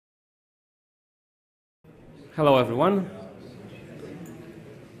Hello, everyone.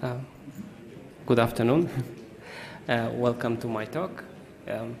 Good afternoon. Welcome to my talk.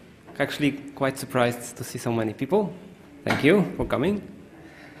 Actually, quite surprised to see so many people. Thank you for coming.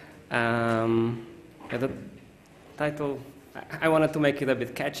 The title, I wanted to make it a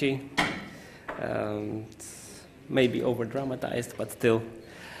bit catchy. It's maybe over-dramatized, but still,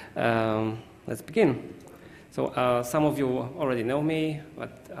 let's begin. So some of you already know me,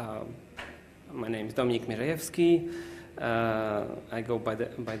 but my name is Dominik Mierzejewski. I go by the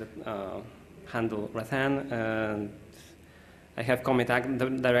handle Rathan, and I have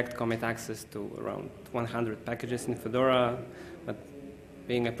direct commit access to around 100 packages in Fedora. But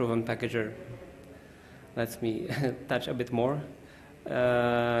being a proven packager lets me touch a bit more.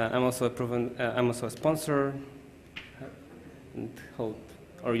 I'm also a sponsor, and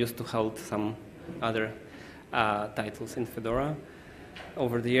used to hold some other titles in Fedora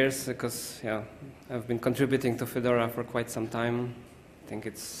over the years, because I've been contributing to Fedora for quite some time. I think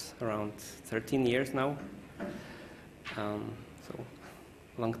it's around 13 years now, so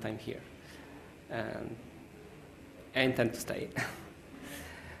long time here, and I intend to stay.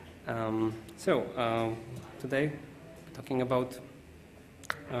 Today we're talking about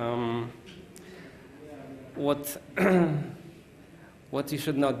what you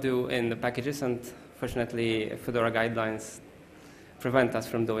should not do in the packages, and fortunately Fedora guidelines prevent us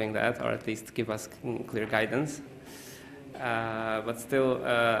from doing that, or at least give us clear guidance. But still,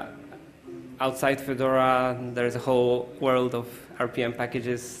 outside Fedora, there's a whole world of RPM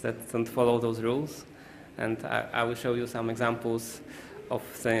packages that don't follow those rules. And I will show you some examples of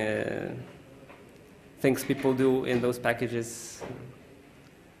the things people do in those packages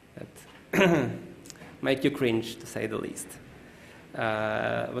that make you cringe, to say the least.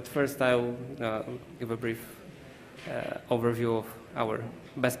 But first, I'll give a brief overview of our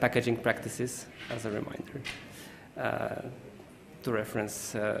best packaging practices as a reminder to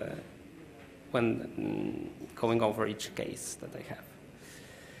reference when going over each case that I have.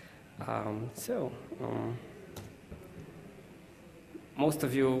 Most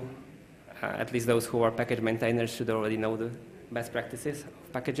of you, at least those who are package maintainers, should already know the best practices of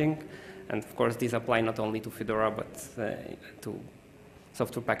packaging. And of course, these apply not only to Fedora, but to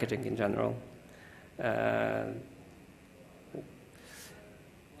software packaging in general.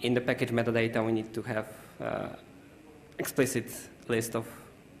 In the package metadata, we need to have explicit list of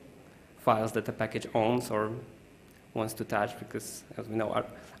files that the package owns or wants to touch, because, as we know,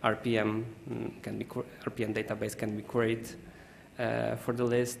 RPM database can be queried for the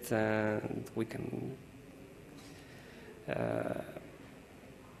list, and we can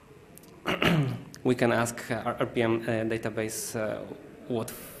ask our RPM database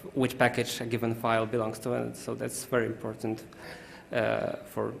which package a given file belongs to, and so that's very important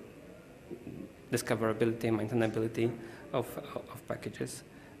for discoverability and maintainability of packages,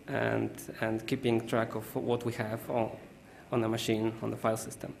 and keeping track of what we have on a machine, on the file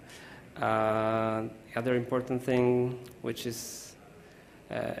system. The other important thing, which is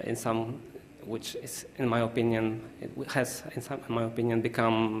in my opinion,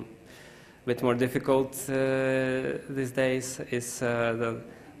 become a bit more difficult these days, is the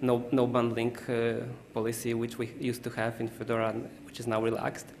no bundling policy, which we used to have in Fedora, which is now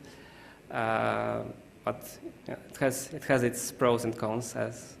relaxed. But it has its pros and cons,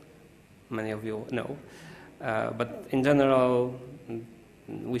 as many of you know. But in general,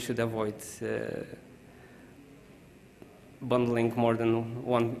 we should avoid bundling more than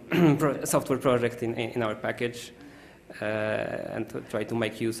one software project in our package, and to try to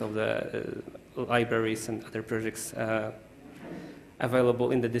make use of the libraries and other projects available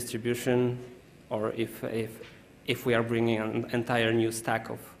in the distribution, or if we are bringing an entire new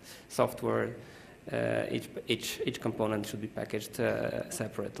stack of software, each component should be packaged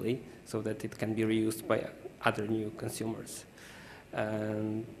separately so that it can be reused by other new consumers.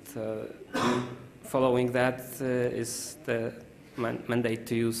 And following that is the mandate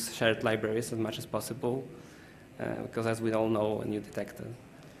to use shared libraries as much as possible, because, as we all know, when you detect a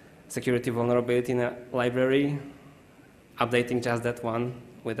security vulnerability in a library, updating just that one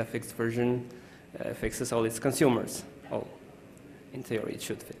with a fixed version fixes all its consumers. In theory, it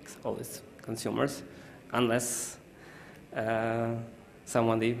should fix all its consumers, unless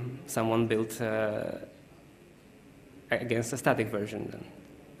someone built against a static version. Then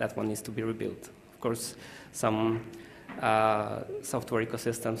that one needs to be rebuilt. Of course, some software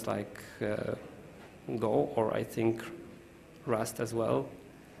ecosystems like Go, or I think Rust as well,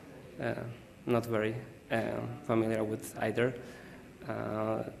 not very familiar with either.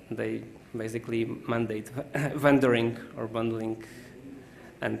 They basically mandate vendoring or bundling,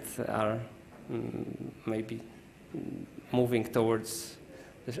 and are maybe moving towards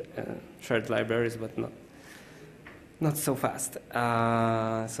the shared libraries, but not so fast.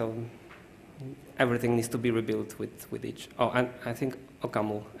 So everything needs to be rebuilt with each. Oh, and I think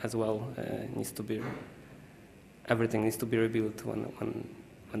OCaml as well needs to be. Everything needs to be rebuilt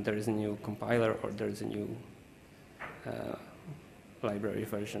when there is a new compiler or there is a new library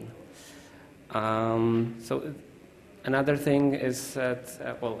version. So another thing is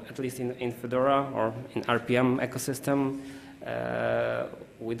that, well, at least in Fedora or in RPM ecosystem,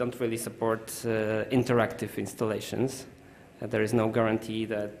 we don't really support interactive installations. There is no guarantee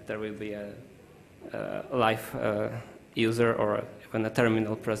that there will be a live user or even a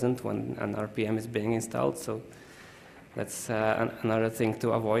terminal present when an RPM is being installed. So that's another thing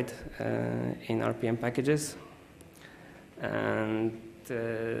to avoid in RPM packages. And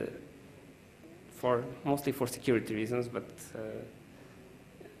mostly for security reasons, but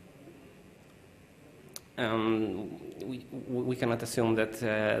we cannot assume that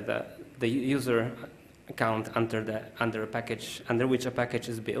the user account under a package under which a package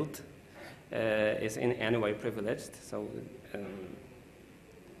is built is in any way privileged. So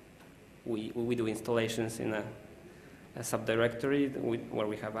we do installations in a subdirectory where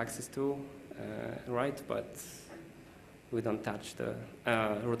we have access to, right? But we don't touch the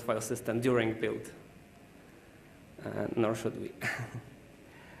root file system during build, nor should we.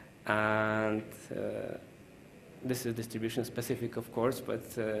 And this is distribution specific, of course,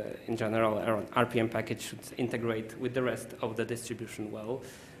 but in general, our RPM package should integrate with the rest of the distribution well,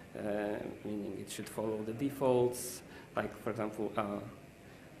 meaning it should follow the defaults, like, for example,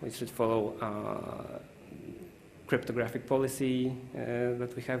 we should follow cryptographic policy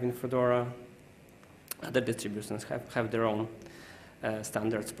that we have in Fedora. Other distributions have their own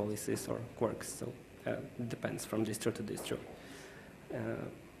standards, policies, or quirks, so it depends from distro to distro.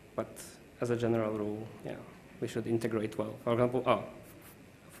 But as a general rule, yeah, we should integrate well. For example,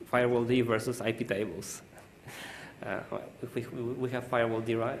 firewall D versus IP tables. We have firewall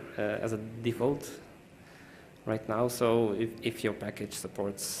D as a default right now, so if your package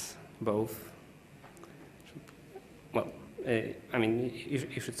supports both, well, I mean,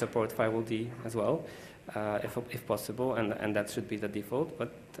 you should support firewall D as well, if possible, and that should be the default.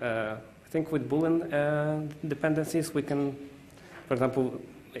 But I think with Boolean dependencies, we can, for example,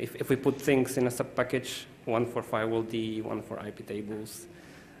 if we put things in a sub-package, one for firewall D, one for IP tables,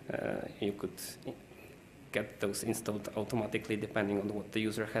 you could get those installed automatically depending on what the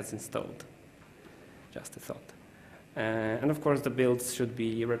user has installed. Just a thought. And of course, the builds should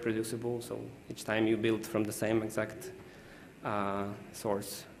be reproducible, so each time you build from the same exact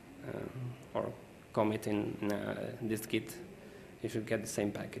source or commit in this Git, you should get the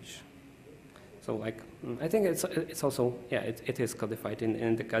same package. So, like, I think it's also, yeah, it is codified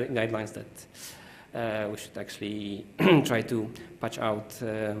in the guidelines that we should actually try to patch out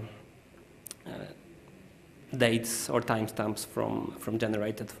dates or timestamps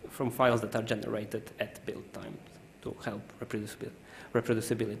from files that are generated at build time to help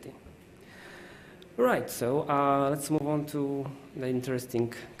reproducibility. Right, so let's move on to the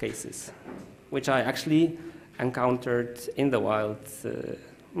interesting cases, which I actually encountered in the wild,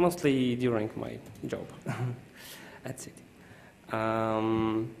 mostly during my job at City.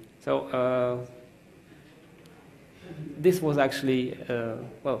 This was actually,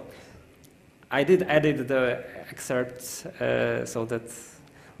 well, I did edit the excerpts so that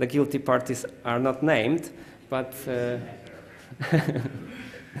the guilty parties are not named, but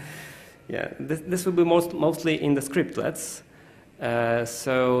yeah, this will be mostly in the scriptlets.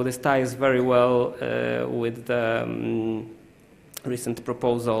 So this ties very well with the recent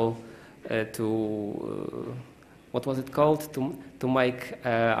proposal to, what was it called? To make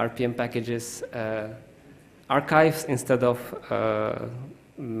RPM packages archives instead of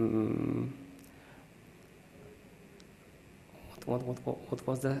what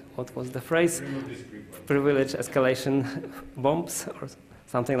was the phrase? Privilege escalation bombs or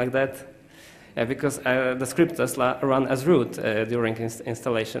something like that. Yeah, because the script does run as root during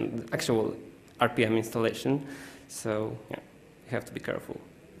installation, actual RPM installation. So yeah, you have to be careful.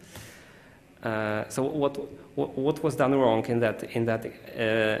 So what was done wrong in that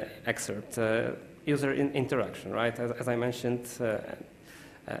excerpt? User interaction, right? As I mentioned,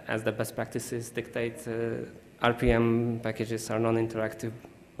 as the best practices dictate, RPM packages are non-interactive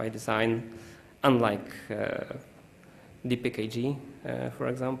by design, unlike dpkg, for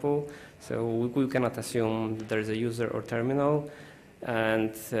example. So we cannot assume that there is a user or terminal,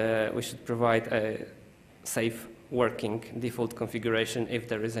 and we should provide a safe working default configuration if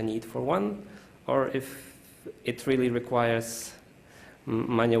there is a need for one, or if it really requires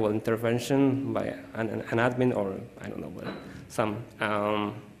manual intervention by an admin, or I don't know, some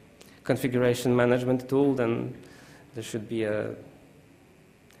configuration management tool, then there should be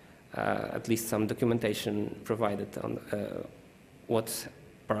at least some documentation provided on what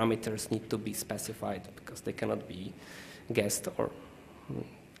parameters need to be specified, because they cannot be guessed or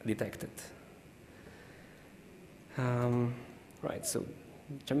detected. Right, so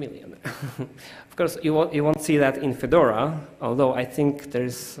chameleon. Of course, you won't see that in Fedora, although I think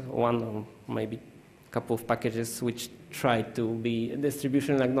there's one or maybe a couple of packages which try to be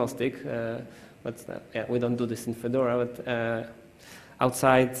distribution agnostic, but yeah, we don't do this in Fedora. But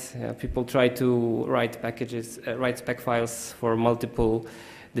outside, people try to write packages, write spec files for multiple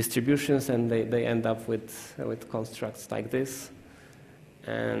distributions, and they end up with constructs like this.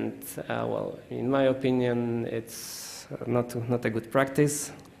 And well, in my opinion, it's not a good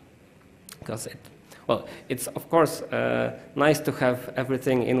practice, because it's of course nice to have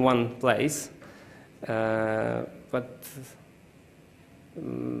everything in one place, but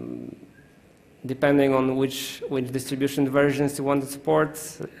depending on which distribution versions you want to support,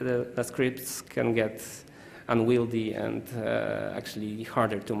 the scripts can get unwieldy and actually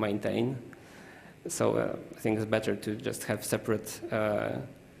harder to maintain. So I think it's better to just have separate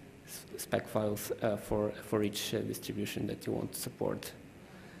spec files for each distribution that you want to support.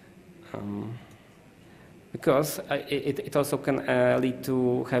 Because it also can lead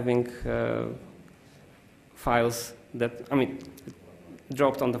to having files that,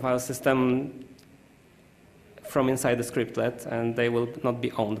 dropped on the file system from inside the scriptlet, and they will not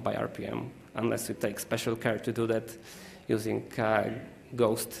be owned by RPM unless you take special care to do that using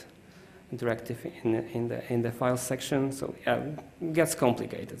ghost directive in the file section. So yeah, it gets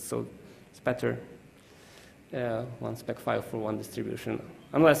complicated. So it's better one spec file for one distribution,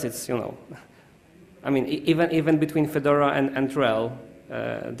 unless it's, even between Fedora and RHEL,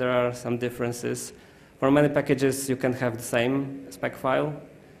 there are some differences. For many packages, you can have the same spec file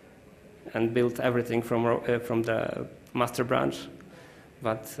and build everything from the master branch,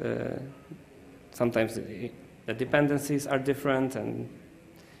 but sometimes the dependencies are different, and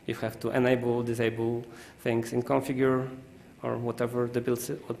you have to enable, disable things in configure or whatever the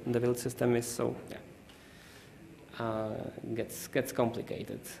build system is. So yeah, gets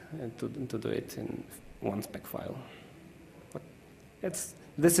complicated to do it in one spec file. But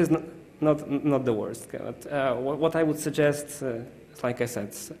this is not the worst. But what I would suggest, like I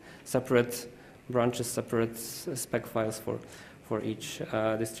said, separate branches, separate spec files for each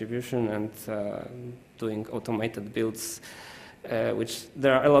distribution, and doing automated builds, which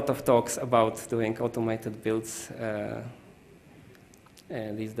there are a lot of talks about doing automated builds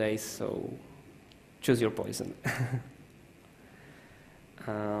these days, so choose your poison.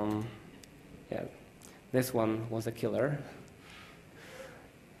 Yeah, this one was a killer.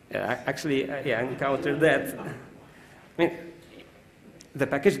 Actually, I encountered that. The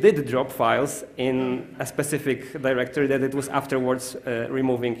package did drop files in a specific directory that it was afterwards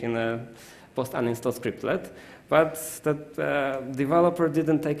removing in a post-uninstall scriptlet, but the developer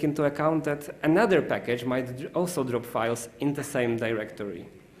didn't take into account that another package might also drop files in the same directory.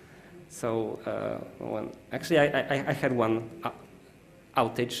 So I had one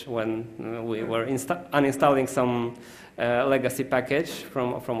outage when we were uninstalling some legacy package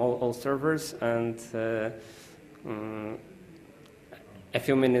from all servers, and a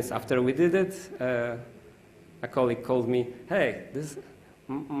few minutes after we did it, a colleague called me, "Hey,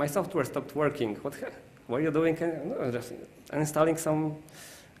 my software stopped working. What are you doing?" No, just installing some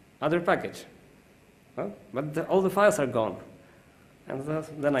other package. Well, but all the files are gone. And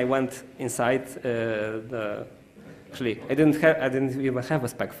then I went inside actually, I didn't even have a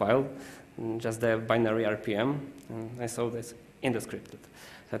spec file, just the binary RPM. And I saw this in the script. I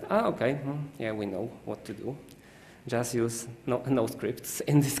said, okay, yeah, we know what to do. Just use no scripts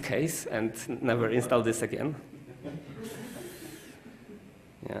in this case and never install this again.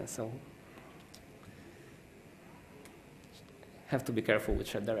 Yeah, so have to be careful with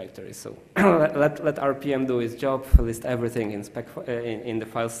shared directories. So let RPM do its job, list everything in the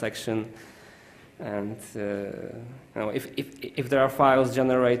file section, and if there are files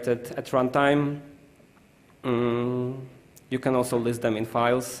generated at runtime, you can also list them in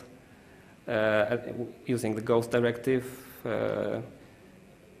files using the ghost directive.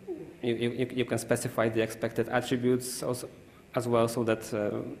 You can specify the expected attributes also, as well, so that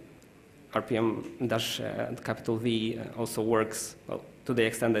RPM-V also works, well, to the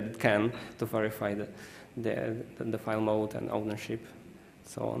extent that it can, to verify the file mode and ownership,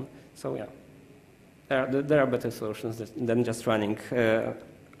 so on. So yeah, there are better solutions than just running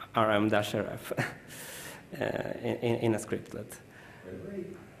rm-rf in a scriptlet.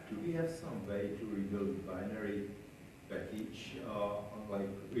 Do we have some way to rebuild binary package like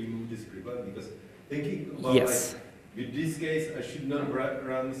remove the scriptlet? Because thinking about yes. like with this case, I should not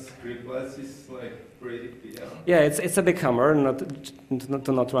run scriptlets. Is like pretty yeah. It's a big hammer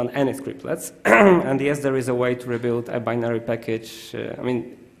to not run any scriptlets. And yes, there is a way to rebuild a binary package. I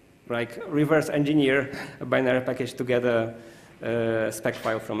mean, like reverse engineer a binary package to get a spec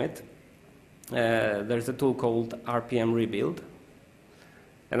file from it. There's a tool called RPM rebuild.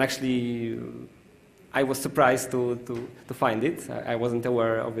 And actually, I was surprised to find it. I wasn't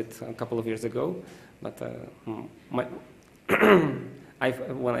aware of it a couple of years ago. But when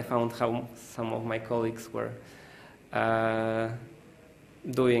I found how some of my colleagues were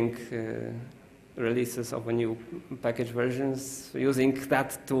doing releases of a new package versions using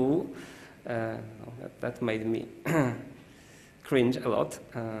that tool, that made me cringe a lot.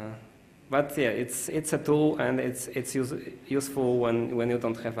 But yeah, it's a tool, and it's useful when you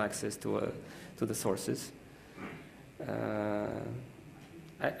don't have access to the sources.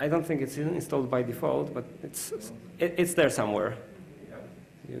 I don't think it's installed by default, but it's there somewhere.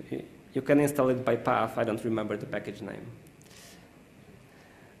 You can install it by path. I don't remember the package name.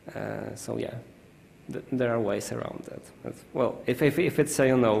 So yeah, there are ways around that. Well, if it's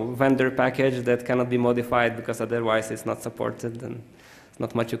a vendor package that cannot be modified because otherwise it's not supported, then there's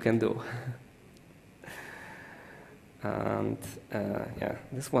not much you can do. And yeah,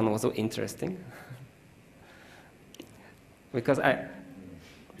 this one was so interesting because I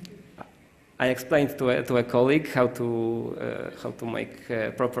explained to a colleague how to make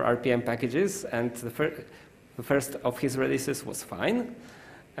proper RPM packages, and the first of his releases was fine,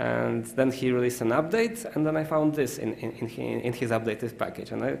 and then he released an update, and then I found this in his updated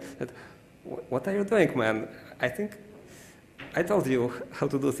package, and I said, "What are you doing, man? I think I told you how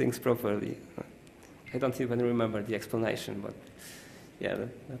to do things properly." I don't even remember the explanation, but yeah,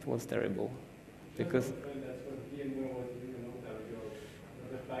 that was terrible, because. That's what VMware was doing a long time ago.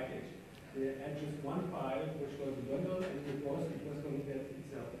 The package. They had just one file, which was a bundle, and it was going to get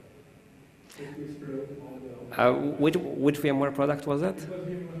itself. It will explode on the... Which VMware product was that? It was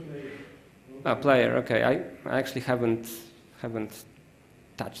VMware Player. Player, okay. I actually haven't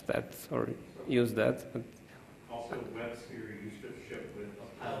touched that or used that. But also, WebSphere used to ship with a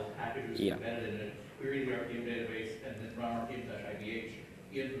pile of packages yeah. embedded in it, query the RPM database, and then run RPM-IBH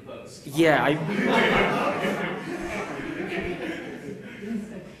into the post. Yeah,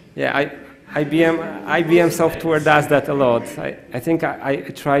 yeah, IBM software does that a lot. I think I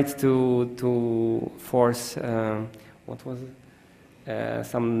tried to force what was it?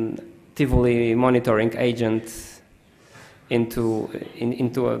 Some Tivoli monitoring agent into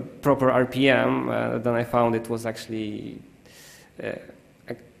a proper RPM. Then I found it was actually it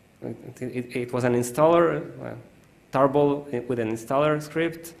was an installer, tarball with an installer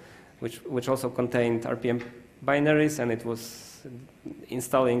script, which also contained RPM binaries, and it was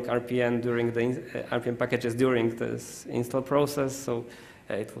installing RPM during the RPM packages during this install process. So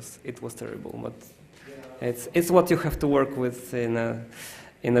it was terrible, but it's what you have to work with in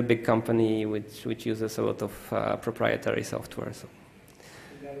a big company which uses a lot of proprietary software. So.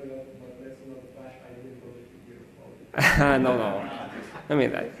 No. I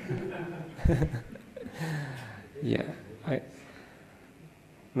mean, yeah,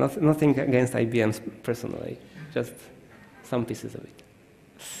 nothing against IBM personally, just some pieces of it.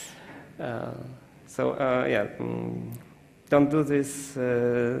 Yeah, don't do this.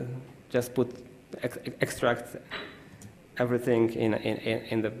 Just extract everything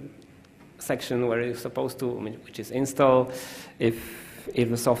in the section where you're supposed to, which is install. If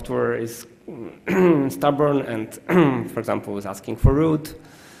the software is stubborn and, for example, is asking for root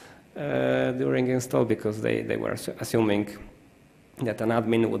during install because they were assuming that an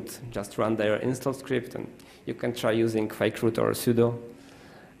admin would just run their install script, and you can try using fake root or sudo,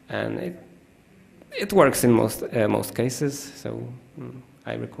 and it works in most cases. So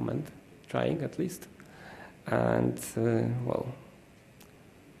I recommend trying at least. And well,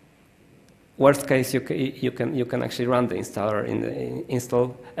 worst case, you can actually run the installer in the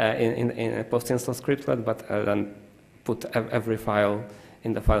install in a post-install scriptlet, but then put every file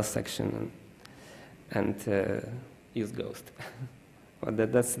in the file section and use Ghost. But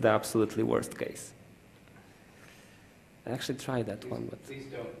that's the absolutely worst case. I actually tried that one, but please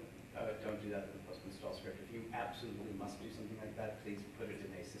don't do that with the post-install script. If you absolutely must do something like that, please put it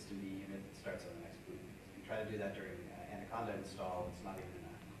in a systemd unit that starts on the next boot. If you try to do that during Anaconda install, it's not even in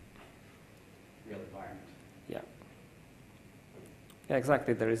a real environment. Yeah,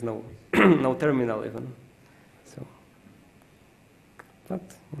 exactly. There is no no terminal even. So, but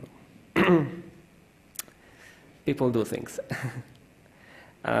people do things.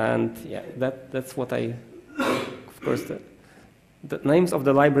 And yeah, that's what of course, the names of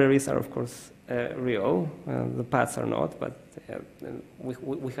the libraries are, of course, real. The paths are not, but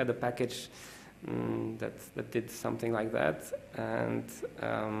we had a package that did something like that. And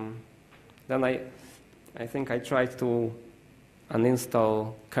then I think I tried to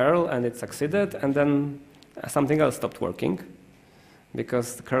uninstall curl, and it succeeded, and then something else stopped working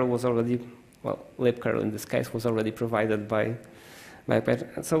because the curl was already, well, libcurl in this case was already provided by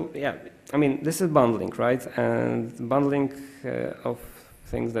so yeah, I mean, this is bundling, right? And bundling of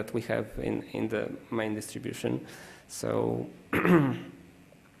things that we have in the main distribution. So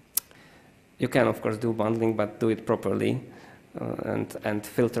you can, of course, do bundling, but do it properly and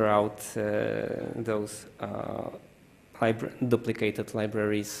filter out those duplicated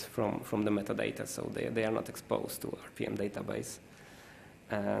libraries from the metadata, so they are not exposed to RPM database.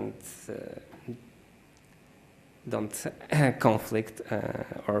 And don't conflict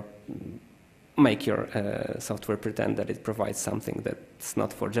or make your software pretend that it provides something that's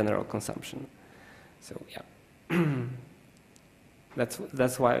not for general consumption. So yeah,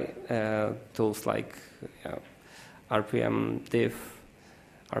 that's why tools like RPM diff,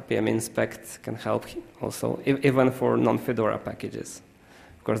 RPM inspect can help also, even for non-Fedora packages.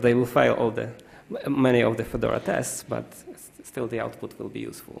 Of course, they will fail many of the Fedora tests, but still the output will be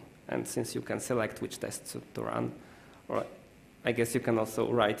useful. And since you can select which tests to run, or I guess you can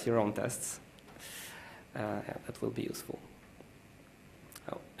also write your own tests, that will be useful.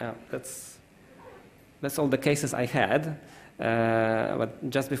 That's all the cases I had. But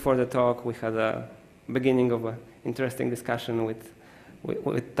just before the talk, we had a beginning of an interesting discussion with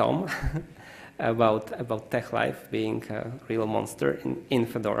Tom about TechLife being a real monster in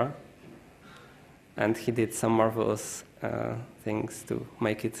Fedora. And he did some marvelous things to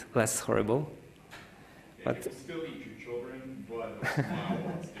make it less horrible. Yeah, but you can still eat your children, but a smile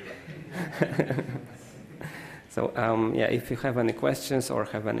wants to. So yeah, if you have any questions or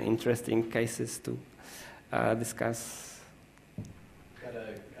have any interesting cases to discuss. I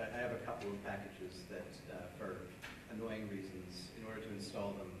have a couple of packages that, for annoying reasons, in order to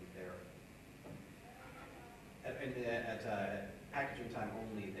install them, at packaging time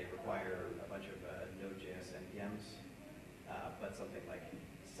only, they require a bunch of Node.js NPMs, but something like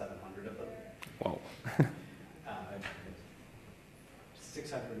 700 of them. Wow.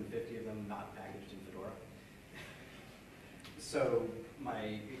 650 of them not packaged in Fedora. So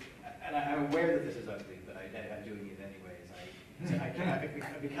and I'm aware that this is ugly, but I'm doing it anyways.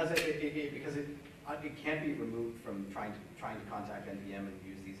 Because it can't be removed from trying to contact NPM and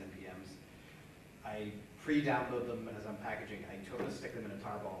use these NPMs. I pre-download them as I'm packaging. I totally stick them in a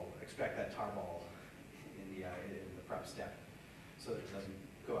tarball, extract that tarball in the prep step, so that it doesn't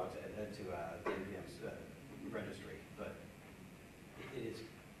go out to the NPM's registry. But it is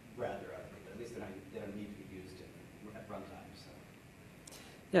rather ugly. At least they don't need to be used at runtime. So.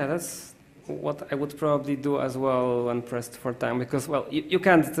 Yeah, that's what I would probably do as well when pressed for time, because, well, you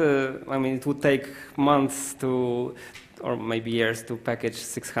can't, I mean, it would take months or maybe years to package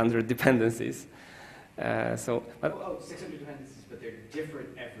 600 dependencies. But 600 dependencies, but they're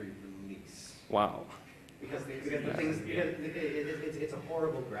different every release. Wow. Because it's a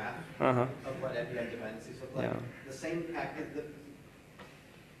horrible graph of what NPM dependencies look like. Yeah. The same package,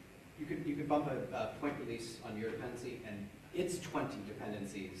 you could bump a point release on your dependency, and its 20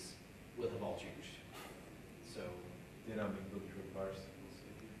 dependencies will have all changed. So They don't include parse.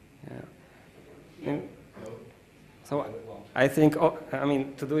 Yeah. So I think, I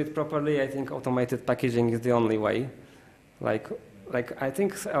mean, to do it properly, I think automated packaging is the only way. Like I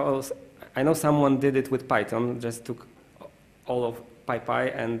think I know someone did it with Python, just took all of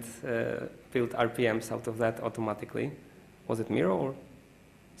PyPy and built RPMs out of that automatically. Was it Miro or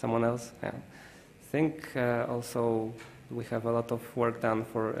someone else? Yeah. I think also we have a lot of work done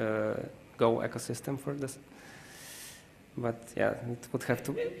for Go ecosystem for this. But yeah, it would have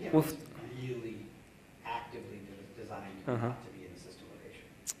to. NPM is really actively designed not to be in the system location.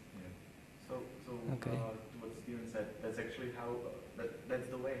 Yeah. So okay. What Steven said, that's actually how, that's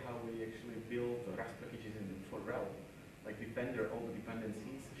the way how we actually build Rust packages for RHEL. Like Defender, all the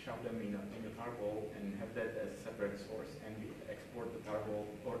dependencies, shove them in a tarball and have that as a separate source, and we export the tarball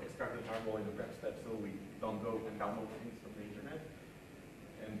or extract the tarball in the prep step so we don't go and download things from the internet.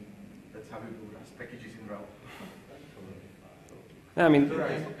 And that's how we do Rust packages in RHEL. I mean,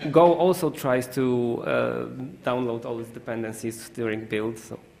 Go also tries to download all its dependencies during build,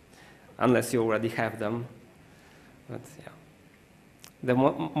 so unless you already have them. But yeah, the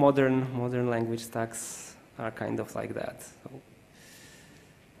modern language stacks are kind of like that. So.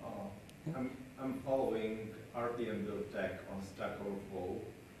 I'm following RPM build tag on Stack Overflow.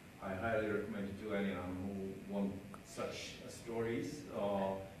 I highly recommend it to anyone who wants such stories.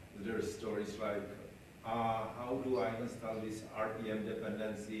 There are stories like, how do I install this RPM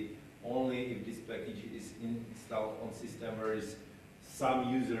dependency only if this package is installed on system where is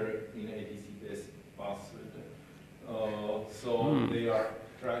some user in ATCPS password. So they are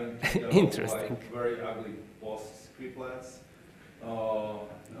trying to develop like very ugly post scriptlets.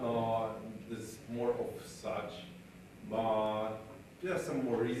 There's more of such, but there's some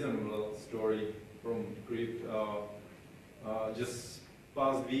more reasonable story from crypt. Just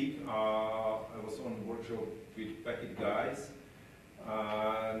past week, I was on a workshop with packet guys,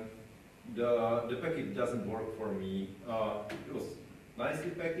 and the packet doesn't work for me. It was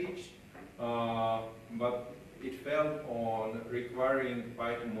nicely packaged, but it failed on requiring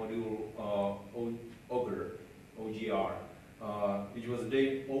Python module OGR, which was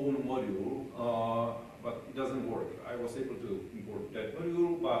their own module, but it doesn't work. I was able to import that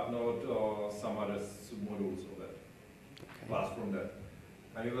module, but not some other submodules of that class from that.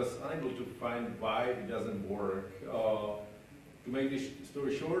 And I was unable to find why it doesn't work. To make this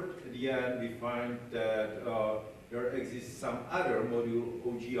story short, at the end we find that there exists some other module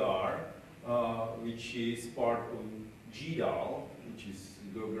OGR, which is part of GDAL, which is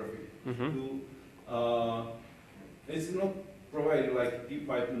geographic tool. It's not provided like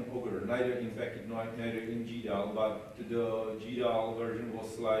Python Ogre, neither in packet, neither in GDAL, but the GDAL version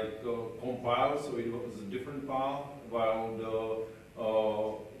was like compiled, so it was a different path, while the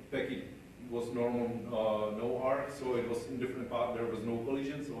packet was normal no arc, so it was in different path, there was no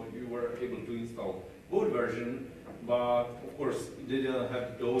collision, so you were able to install both version, but of course it didn't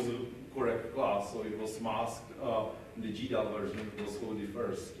have those correct class, so it was masked. The GDAL version was coded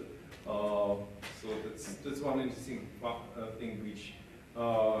first. So that's one interesting thing which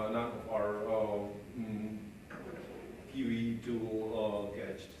none of our QE tool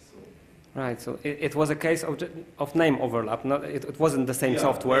catched. So. Right, so it was a case of name overlap. Not it wasn't the same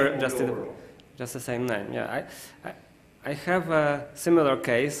software, just the same name. Yeah, I have a similar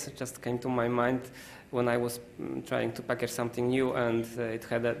case. Just came to my mind when I was trying to package something new, and it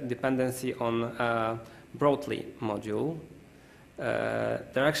had a dependency on a Broadly module.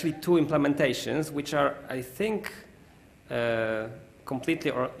 There are actually two implementations, which are, I think,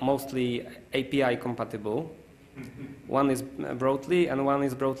 completely or mostly API compatible. One is Broadly and one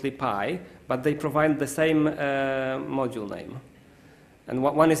is Broadly Pi, but they provide the same module name. And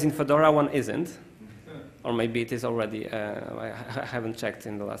one is in Fedora, one isn't. Or maybe it is already, I haven't checked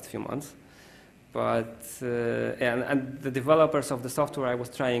in the last few months. But, and the developers of the software I was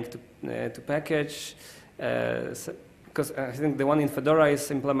trying to package, because I think the one in Fedora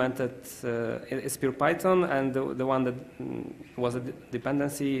is implemented, is pure Python, and the one that was a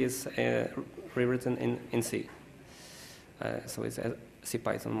dependency is rewritten in C. So it's a C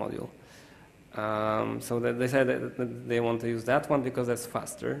Python module. So they said that they want to use that one because that's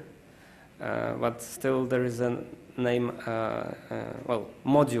faster. But still there is a name, well,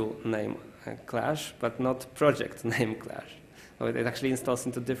 module name clash, but not project name clash. So it actually installs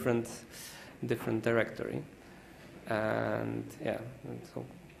into different directory. And yeah, so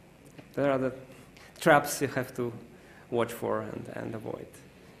there are the traps you have to watch for and avoid.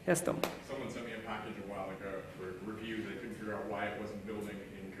 Yes, Tom? Someone sent me a package a while ago for review. They couldn't figure out why it wasn't building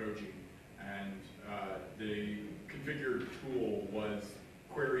in Koji. And the configure tool was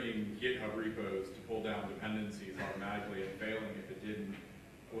querying GitHub repos to pull down dependencies automatically and failing if it didn't.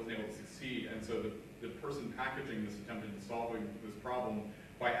 I wasn't able to succeed. And so the person packaging this attempted solving this problem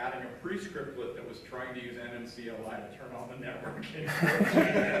by adding a pre-scriptlet that was trying to use NMCLI to turn on the network.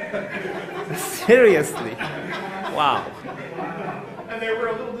 Seriously? Wow. And they were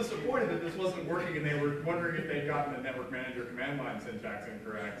a little disappointed that this wasn't working, and they were wondering if they'd gotten the network manager command line syntax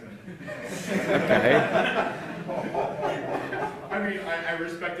incorrect. Okay. I mean, I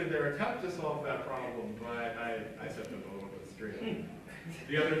respected their attempt to solve that problem, but I set them a little bit straight.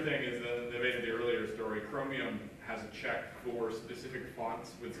 The other thing is that they made the earlier story, Chromium has a check for specific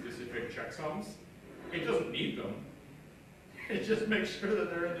fonts with specific checksums. It doesn't need them. It just makes sure that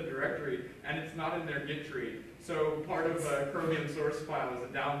they're in the directory, and it's not in their Git tree. So part of a Chromium source file is a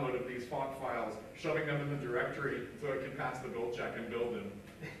download of these font files, shoving them in the directory so it can pass the build check and build them.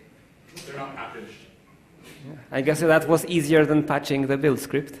 They're not packaged. I guess that was easier than patching the build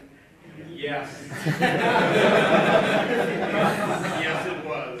script. Yes. Yes, it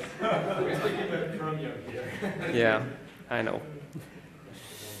was. We're speaking about Chromium here. Yeah, I know.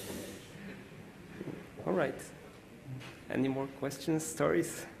 All right. Any more questions,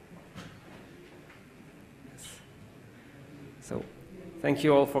 stories? Yes. So, thank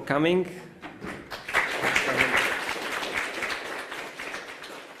you all for coming.